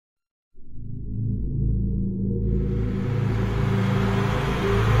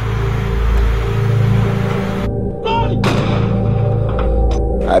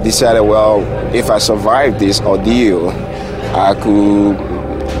decided, well, if I survive this ordeal, I could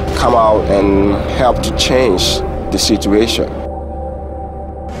come out and help to change the situation.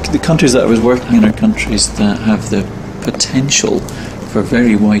 The countries that I was working in are countries that have the potential for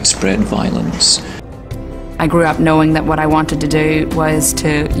very widespread violence. I grew up knowing that what I wanted to do was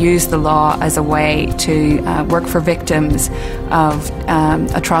to use the law as a way to work for victims of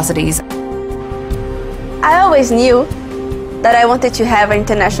atrocities. I always knew that I wanted to have an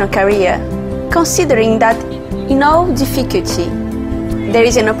international career, considering that in all difficulty, there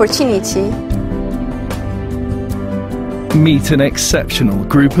is an opportunity. Meet an exceptional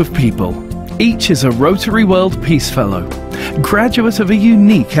group of people. Each is a Rotary World Peace Fellow, graduate of a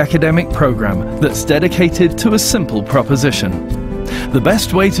unique academic program that's dedicated to a simple proposition. The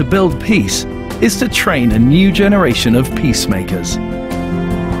best way to build peace is to train a new generation of peacemakers.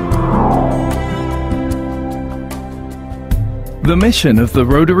 The mission of the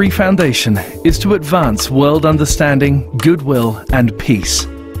Rotary Foundation is to advance world understanding, goodwill, and peace.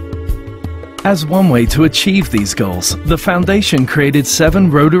 As one way to achieve these goals, the Foundation created 7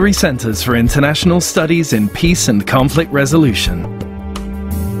 Rotary Centers for International Studies in Peace and Conflict Resolution.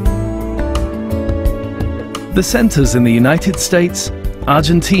 The centers in the United States,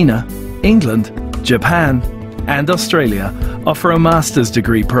 Argentina, England, Japan, and Australia offer a master's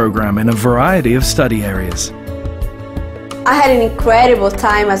degree program in a variety of study areas. I had an incredible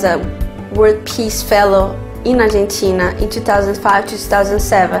time as a World Peace Fellow in Argentina in 2005 to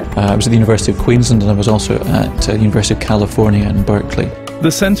 2007. I was at the University of Queensland, and I was also at the University of California in Berkeley.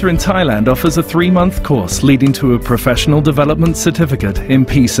 The centre in Thailand offers a 3-month course leading to a professional development certificate in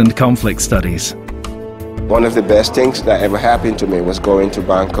peace and conflict studies. One of the best things that ever happened to me was going to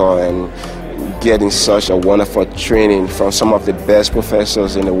Bangkok and getting such a wonderful training from some of the best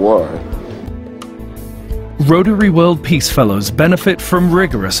professors in the world. Rotary World Peace Fellows benefit from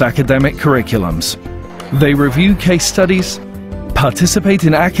rigorous academic curriculums. They review case studies, participate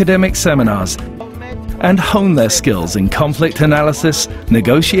in academic seminars, and hone their skills in conflict analysis,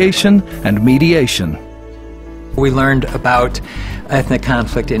 negotiation, and mediation. We learned about ethnic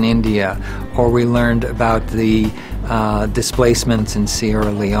conflict in India, or we learned about the displacements in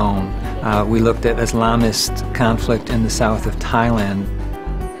Sierra Leone. We looked at Islamist conflict in the south of Thailand.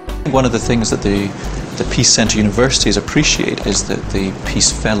 One of the things that the Peace Centre universities appreciate is that the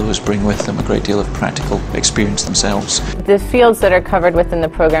Peace Fellows bring with them a great deal of practical experience themselves. The fields that are covered within the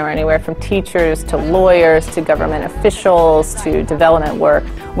program are anywhere from teachers to lawyers to government officials to development work.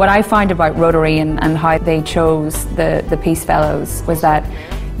 What I find about Rotary and how they chose the Peace Fellows was that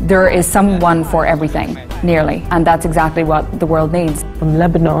there is someone for everything, nearly, and that's exactly what the world needs. From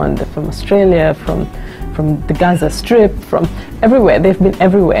Lebanon, from Australia, from the Gaza Strip, from everywhere. They've been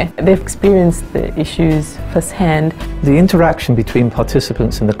everywhere. They've experienced the issues firsthand. The interaction between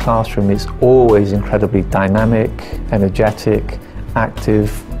participants in the classroom is always incredibly dynamic, energetic,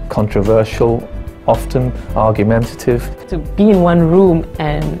 active, controversial, often argumentative. To be in one room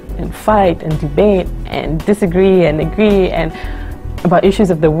and fight and debate and disagree and agree and about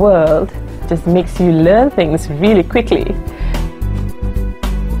issues of the world just makes you learn things really quickly.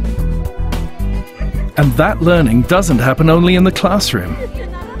 And that learning doesn't happen only in the classroom.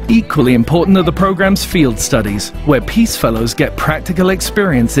 Equally important are the program's field studies, where Peace Fellows get practical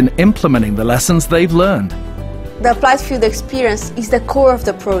experience in implementing the lessons they've learned. The applied field experience is the core of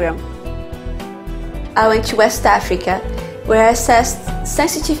the program. I went to West Africa, where I assessed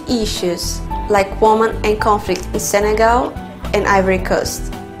sensitive issues like women and conflict in Senegal and Ivory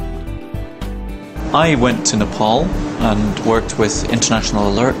Coast. I went to Nepal and worked with International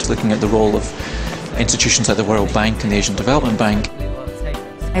Alert, looking at the role of institutions like the World Bank and the Asian Development Bank.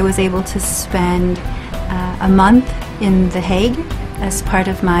 I was able to spend a month in The Hague as part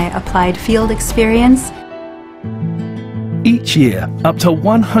of my applied field experience. Each year, up to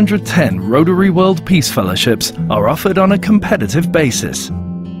 110 Rotary World Peace Fellowships are offered on a competitive basis.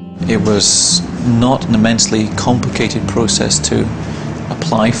 It was not an immensely complicated process to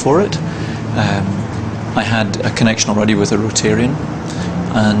apply for it. I had a connection already with a Rotarian,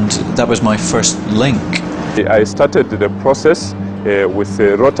 and that was my first link. I started the process with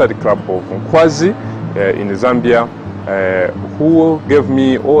the Rotary Club of Nkwazi in Zambia, who gave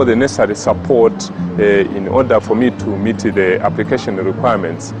me all the necessary support in order for me to meet the application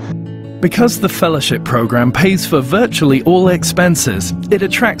requirements. Because the fellowship program pays for virtually all expenses, it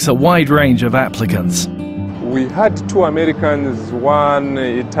attracts a wide range of applicants. We had 2 Americans, 1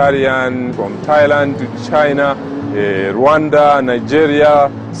 Italian from Thailand, China, Rwanda, Nigeria,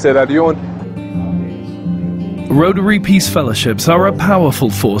 Sierra Leone. Rotary Peace Fellowships are a powerful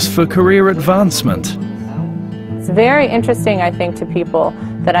force for career advancement. It's very interesting, I think, to people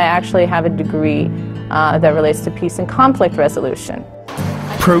that I actually have a degree that relates to peace and conflict resolution.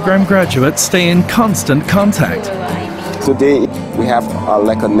 Program graduates stay in constant contact. Today we have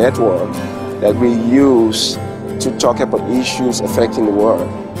like a network that we use to talk about issues affecting the world.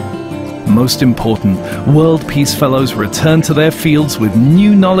 Most important, World Peace Fellows return to their fields with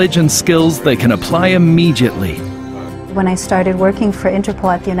new knowledge and skills they can apply immediately. When I started working for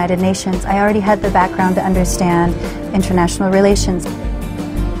Interpol at the United Nations, I already had the background to understand international relations.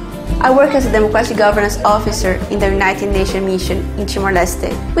 I work as a democratic governance officer in the United Nations mission in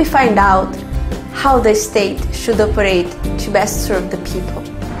Timor-Leste. We find out how the state should operate to best serve the people.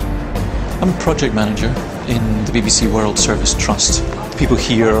 I'm a project manager in the BBC World Service Trust. The people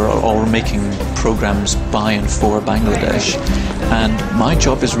here are all making programs by and for Bangladesh, and my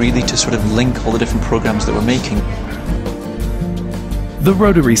job is really to sort of link all the different programs that we're making. The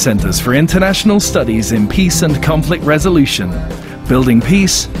Rotary Centres for International Studies in Peace and Conflict Resolution, building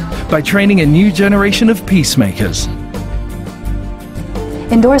peace by training a new generation of peacemakers.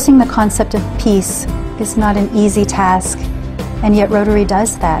 Endorsing the concept of peace is not an easy task, and yet Rotary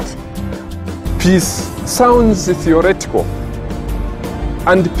does that. Peace sounds theoretical,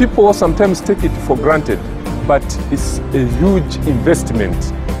 and people sometimes take it for granted, but it's a huge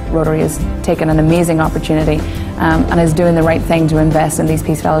investment. Rotary has taken an amazing opportunity and is doing the right thing to invest in these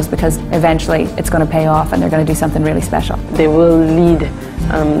Peace Fellows, because eventually it's going to pay off and they're going to do something really special. They will lead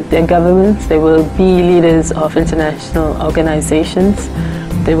their governments, they will be leaders of international organizations,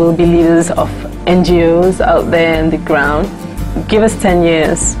 they will be leaders of NGOs out there on the ground. Give us 10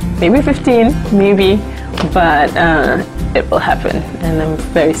 years, maybe 15, maybe, but it will happen, and I'm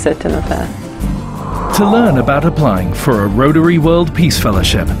very certain of that. To learn about applying for a Rotary World Peace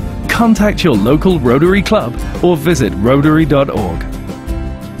Fellowship, contact your local Rotary Club or visit Rotary.org.